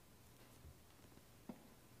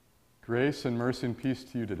Grace and mercy and peace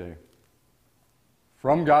to you today.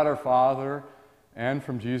 From God our Father and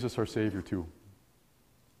from Jesus our Savior too.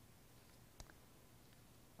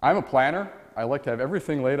 I'm a planner. I like to have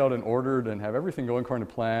everything laid out and ordered and have everything going according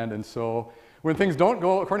to plan. And so when things don't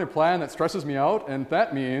go according to plan, that stresses me out. And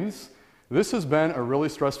that means this has been a really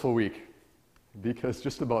stressful week because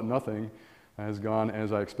just about nothing has gone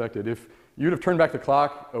as I expected. If you'd have turned back the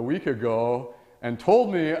clock a week ago and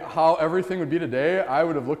told me how everything would be today, I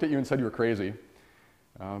would have looked at you and said you were crazy.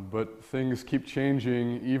 But things keep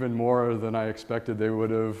changing even more than I expected they would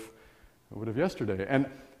have yesterday. And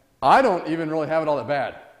I don't even really have it all that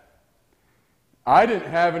bad. I didn't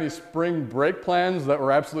have any spring break plans that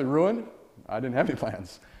were absolutely ruined. I didn't have any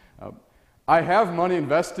plans. I have money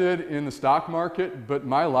invested in the stock market, but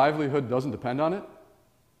my livelihood doesn't depend on it.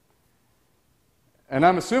 And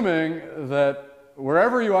I'm assuming that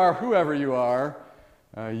wherever you are, whoever you are,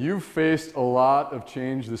 you've faced a lot of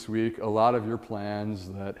change this week, a lot of your plans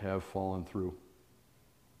that have fallen through.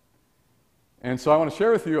 And so I want to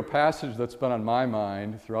share with you a passage that's been on my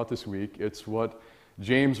mind throughout this week. It's what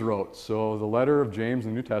James wrote. So the letter of James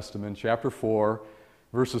in the New Testament, chapter 4,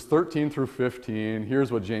 verses 13 through 15.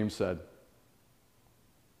 Here's what James said.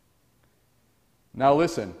 Now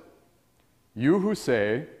listen, you who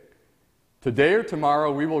say, today or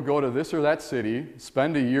tomorrow we will go to this or that city,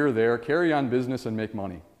 spend a year there, carry on business, and make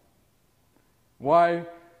money. Why,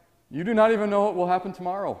 you do not even know what will happen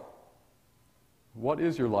tomorrow. What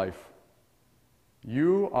is your life?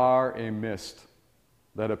 You are a mist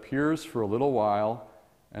that appears for a little while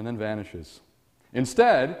and then vanishes.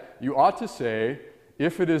 Instead, you ought to say,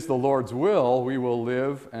 if it is the Lord's will, we will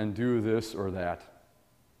live and do this or that.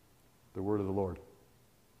 The word of the Lord.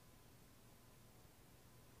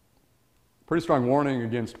 Pretty strong warning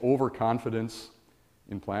against overconfidence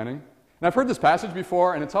in planning. And I've heard this passage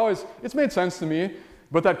before, and it's made sense to me,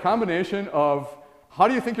 but that combination of how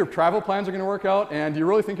do you think your travel plans are going to work out, and do you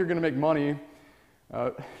really think you're going to make money,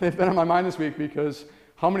 they've been on my mind this week because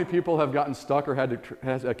how many people have gotten stuck or had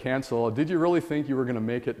to cancel? Did you really think you were going to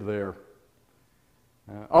make it there?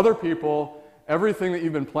 Other people, everything that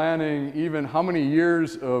you've been planning, even how many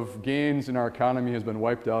years of gains in our economy has been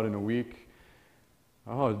wiped out in a week.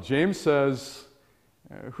 Oh, James says,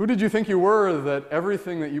 who did you think you were that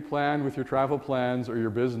everything that you planned with your travel plans or your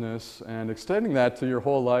business and extending that to your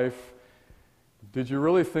whole life, did you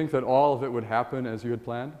really think that all of it would happen as you had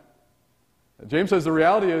planned? James says the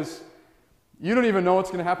reality is you don't even know what's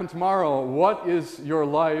going to happen tomorrow. What is your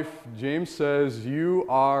life? James says you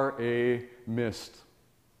are a mist.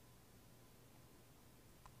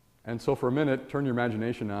 And so for a minute, turn your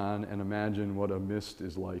imagination on and imagine what a mist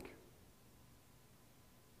is like.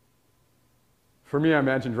 For me, I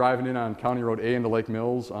imagine driving in on County Road A into Lake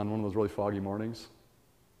Mills on one of those really foggy mornings.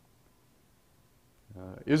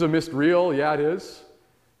 Is a mist real? Yeah, it is.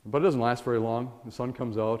 But it doesn't last very long. The sun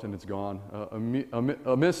comes out and it's gone.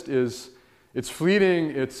 A mist it's fleeting,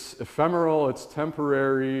 it's ephemeral, it's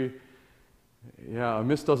temporary. Yeah, a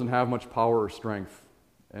mist doesn't have much power or strength.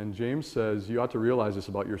 And James says you ought to realize this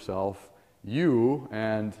about yourself. You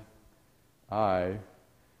and I,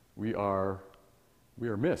 we are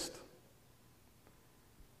mist.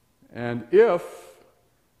 And if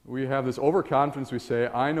we have this overconfidence, we say,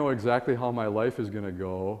 I know exactly how my life is going to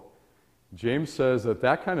go, James says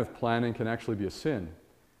that kind of planning can actually be a sin.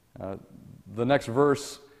 The next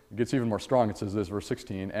verse gets even more strong. It says this, verse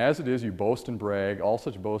 16, as it is you boast and brag, all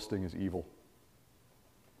such boasting is evil.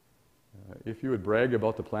 If you would brag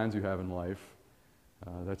about the plans you have in life,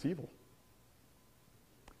 that's evil.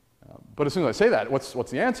 But as soon as I say that,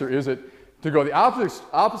 what's the answer? Is it to go the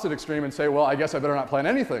opposite extreme and say, well, I guess I better not plan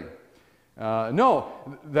anything? No,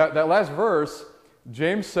 that last verse,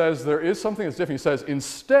 James says there is something that's different. He says,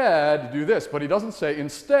 instead, do this. But he doesn't say,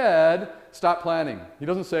 instead, stop planning. He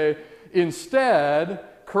doesn't say, instead,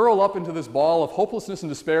 curl up into this ball of hopelessness and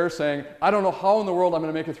despair, saying, I don't know how in the world I'm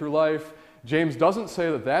going to make it through life. James doesn't say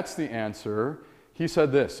that that's the answer. He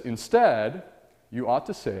said this, instead, you ought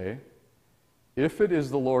to say, if it is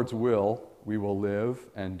the Lord's will, we will live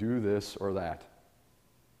and do this or that.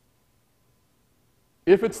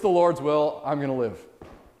 If it's the Lord's will, I'm going to live.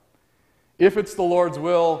 If it's the Lord's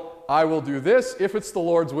will, I will do this. If it's the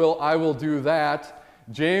Lord's will, I will do that.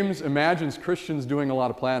 James imagines Christians doing a lot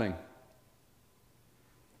of planning.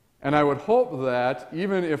 And I would hope that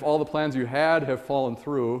even if all the plans you had have fallen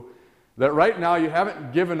through, that right now you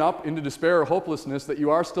haven't given up into despair or hopelessness, that you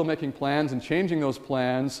are still making plans and changing those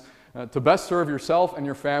plans to best serve yourself and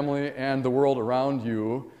your family and the world around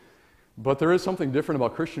you. But there is something different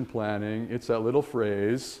about Christian planning. It's that little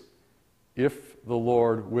phrase, if the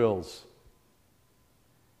Lord wills.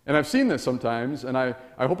 And I've seen this sometimes, and I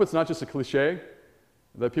hope it's not just a cliche,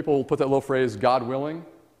 that people will put that little phrase, God willing.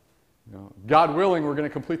 God willing, we're going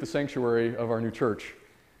to complete the sanctuary of our new church.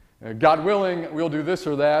 God willing, we'll do this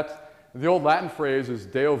or that. The old Latin phrase is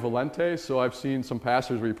Deo volente, so I've seen some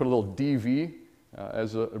pastors where you put a little DV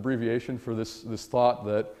as an abbreviation for this thought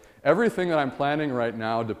that everything that I'm planning right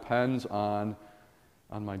now depends on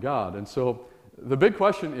my God. And so the big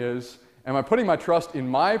question is, am I putting my trust in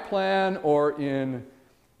my plan or in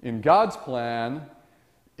God's plan?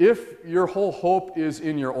 If your whole hope is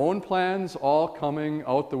in your own plans, all coming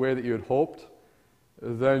out the way that you had hoped,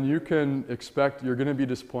 then you can expect you're going to be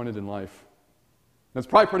disappointed in life. That's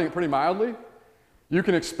probably putting it pretty mildly. You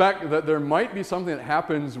can expect that there might be something that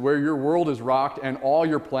happens where your world is rocked and all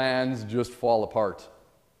your plans just fall apart,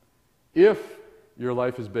 if your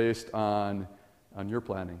life is based on your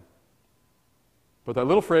planning. But that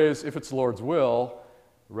little phrase, if it's the Lord's will,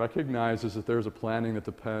 recognizes that there's a planning that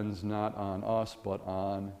depends not on us, but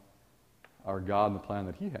on our God and the plan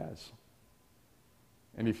that He has.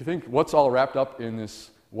 And if you think what's all wrapped up in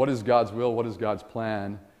this, what is God's will, what is God's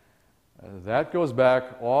plan, that goes back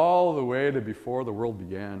all the way to before the world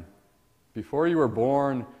began. Before you were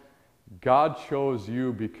born, God chose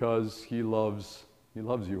you because He loves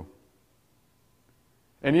you.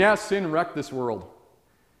 And yes, sin wrecked this world.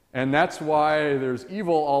 And that's why there's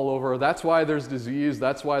evil all over. That's why there's disease.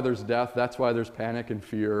 That's why there's death. That's why there's panic and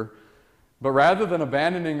fear. But rather than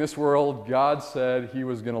abandoning this world, God said He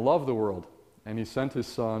was going to love the world. And He sent His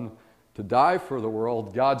Son to die for the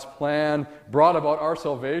world. God's plan brought about our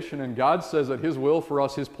salvation. And God says that His will for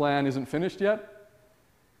us, His plan, isn't finished yet.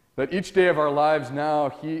 That each day of our lives now,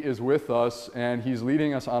 He is with us. And He's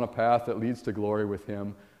leading us on a path that leads to glory with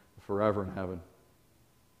Him forever in heaven.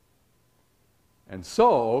 And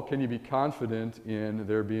so, can you be confident in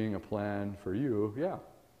there being a plan for you? Yeah.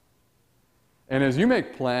 And as you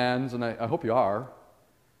make plans, and I hope you are,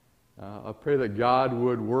 I pray that God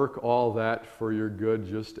would work all that for your good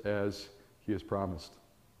just as He has promised.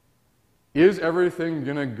 Is everything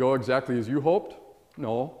going to go exactly as you hoped?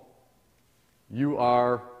 No.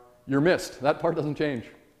 You're missed. That part doesn't change.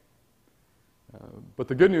 But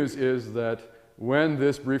the good news is that when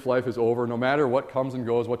this brief life is over, no matter what comes and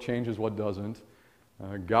goes, what changes, what doesn't,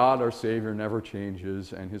 God, our Savior, never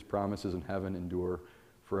changes, and His promises in heaven endure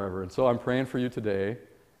forever. And so I'm praying for you today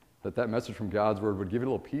that message from God's Word would give you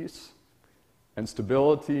a little peace and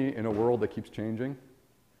stability in a world that keeps changing.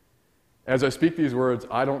 As I speak these words,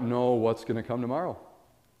 I don't know what's going to come tomorrow.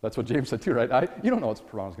 That's what James said too, right? You don't know what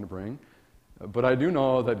tomorrow's going to bring. But I do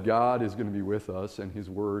know that God is going to be with us, and His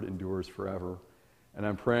Word endures forever. And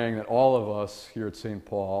I'm praying that all of us here at St.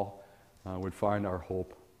 Paul would find our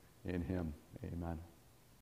hope in Him. Amen.